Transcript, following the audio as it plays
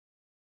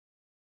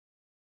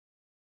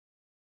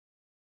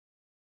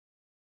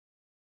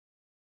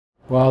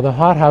Well, the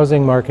hot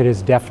housing market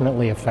is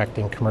definitely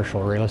affecting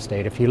commercial real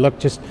estate. If you look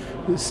just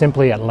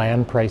simply at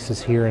land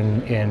prices here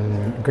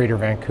in Greater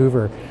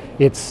Vancouver,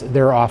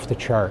 they're off the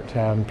chart.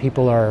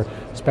 People are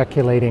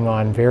speculating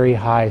on very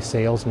high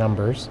sales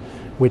numbers,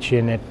 which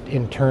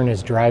in turn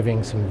is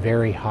driving some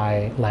very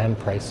high land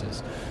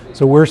prices.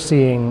 So we're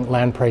seeing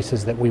land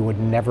prices that we would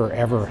never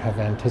ever have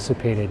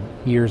anticipated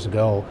years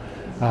ago.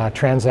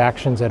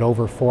 Transactions at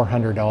over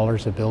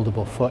 $400 a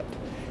buildable foot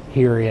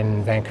here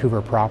in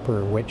Vancouver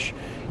proper, which,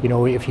 you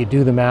know, if you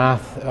do the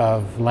math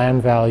of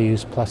land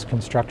values plus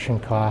construction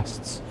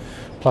costs,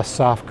 plus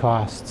soft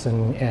costs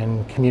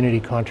and community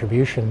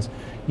contributions,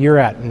 you're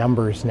at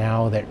numbers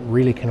now that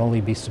really can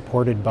only be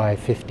supported by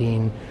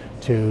 $1,500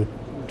 to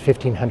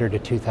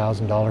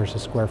 $2,000 a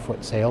square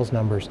foot sales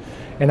numbers.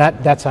 And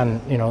that's on,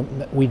 you know,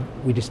 we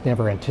just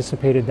never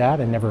anticipated that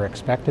and never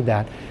expected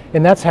that.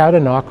 And that's had a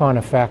knock-on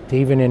effect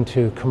even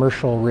into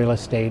commercial real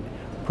estate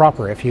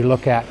proper. If you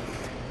look at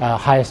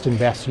highest and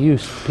best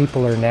use,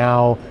 people are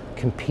now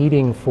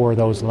competing for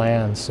those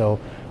lands. So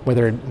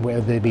whether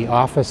they be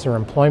office or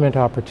employment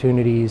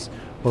opportunities,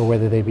 or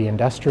whether they be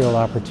industrial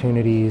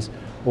opportunities,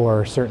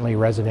 or certainly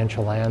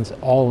residential lands,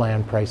 all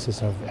land prices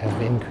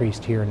have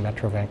increased here in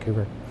Metro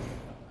Vancouver.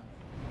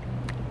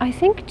 I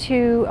think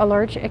to a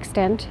large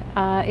extent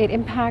it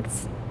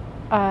impacts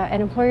an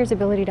employer's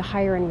ability to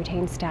hire and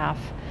retain staff.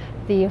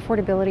 The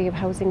affordability of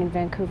housing in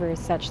Vancouver is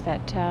such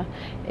that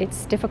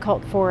it's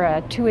difficult for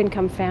a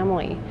two-income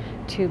family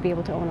to be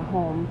able to own a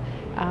home.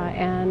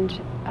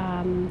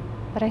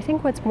 But I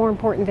think what's more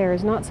important there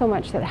is not so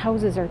much that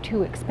houses are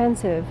too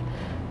expensive.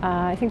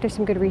 I think there's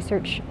some good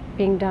research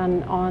being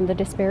done on the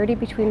disparity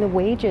between the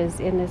wages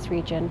in this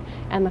region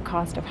and the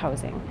cost of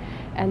housing.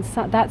 And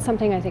so that's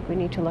something I think we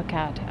need to look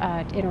at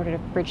in order to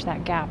bridge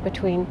that gap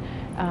between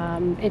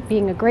it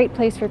being a great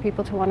place for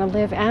people to want to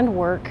live and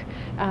work,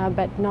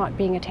 but not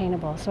being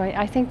attainable. So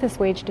I think this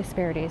wage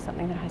disparity is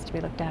something that has to be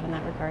looked at in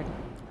that regard.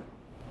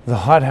 The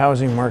hot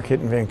housing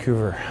market in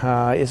Vancouver,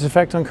 its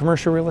effect on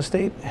commercial real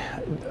estate,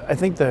 I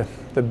think the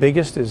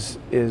biggest is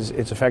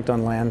its effect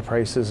on land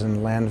prices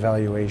and land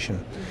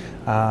valuation.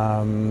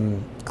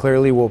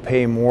 Clearly we'll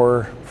pay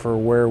more for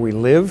where we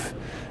live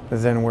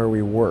than where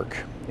we work.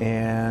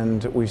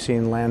 And we've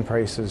seen land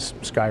prices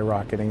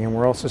skyrocketing, and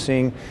we're also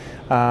seeing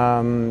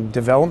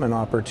development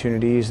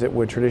opportunities that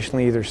would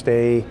traditionally either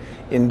stay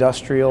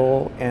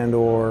industrial and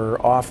or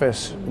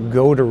office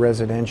go to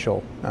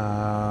residential.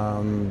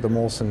 The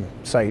Molson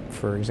site,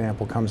 for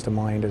example, comes to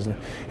mind as an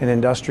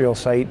industrial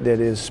site that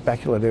is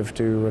speculative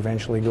to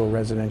eventually go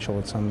residential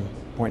at some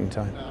point in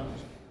time.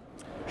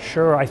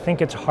 Sure, I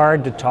think it's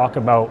hard to talk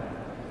about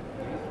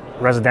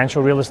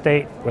residential real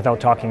estate without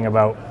talking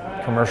about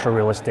commercial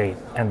real estate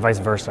and vice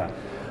versa.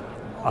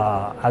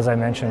 As I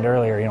mentioned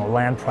earlier, you know,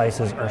 land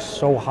prices are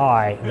so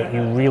high that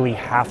you really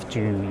have to,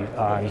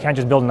 you can't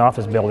just build an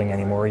office building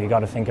anymore. You got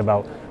to think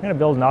about, I'm going to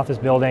build an office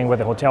building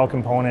with a hotel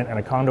component and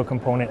a condo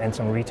component and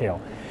some retail.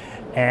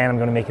 And I'm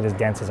going to make it as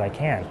dense as I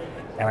can.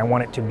 And I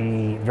want it to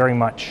be very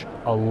much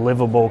a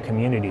livable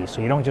community.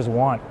 So you don't just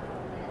want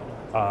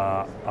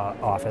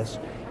office,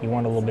 you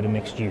want a little bit of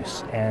mixed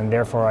use. And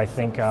therefore I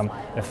think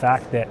the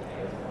fact that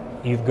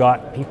you've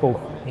got people,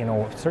 you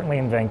know, certainly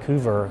in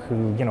Vancouver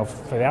who, you know,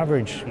 for the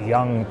average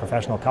young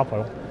professional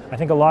couple, I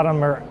think a lot of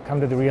them come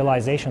to the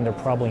realization they're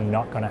probably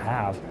not going to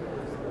have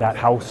that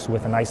house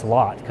with a nice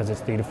lot because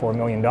it's $3 to $4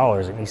 million,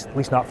 at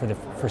least not for the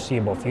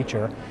foreseeable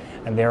future.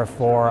 And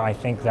therefore I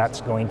think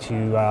that's going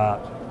to,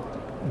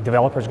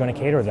 developers are going to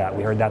cater to that.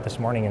 We heard that this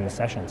morning in the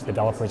sessions.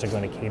 Developers are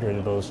going to cater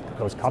to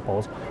those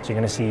couples. So you're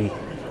going to see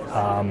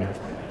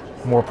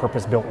more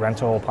purpose-built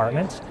rental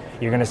apartments.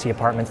 You're going to see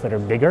apartments that are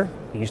bigger.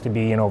 It used to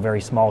be, you know, very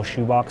small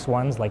shoebox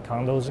ones like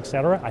condos,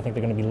 etc. I think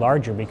they're going to be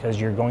larger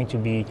because you're going to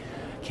be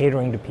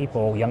catering to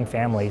people, young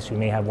families who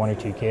may have 1 or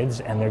 2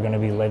 kids, and they're going to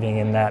be living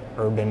in that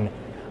urban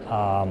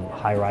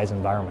high-rise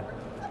environment.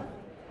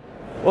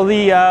 Well,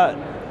 the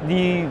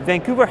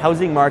Vancouver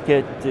housing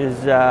market is,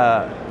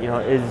 you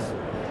know,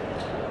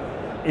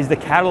 is the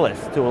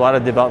catalyst to a lot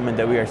of development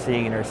that we are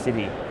seeing in our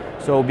city.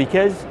 So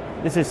because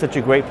this is such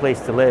a great place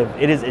to live,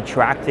 it is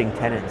attracting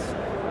tenants.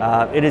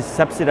 It is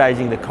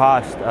subsidizing the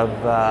cost of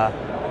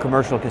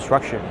commercial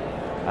construction.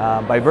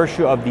 By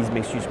virtue of these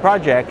mixed-use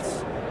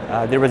projects,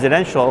 the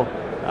residential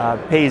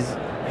pays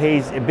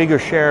a bigger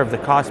share of the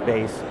cost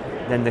base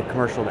than the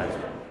commercial does.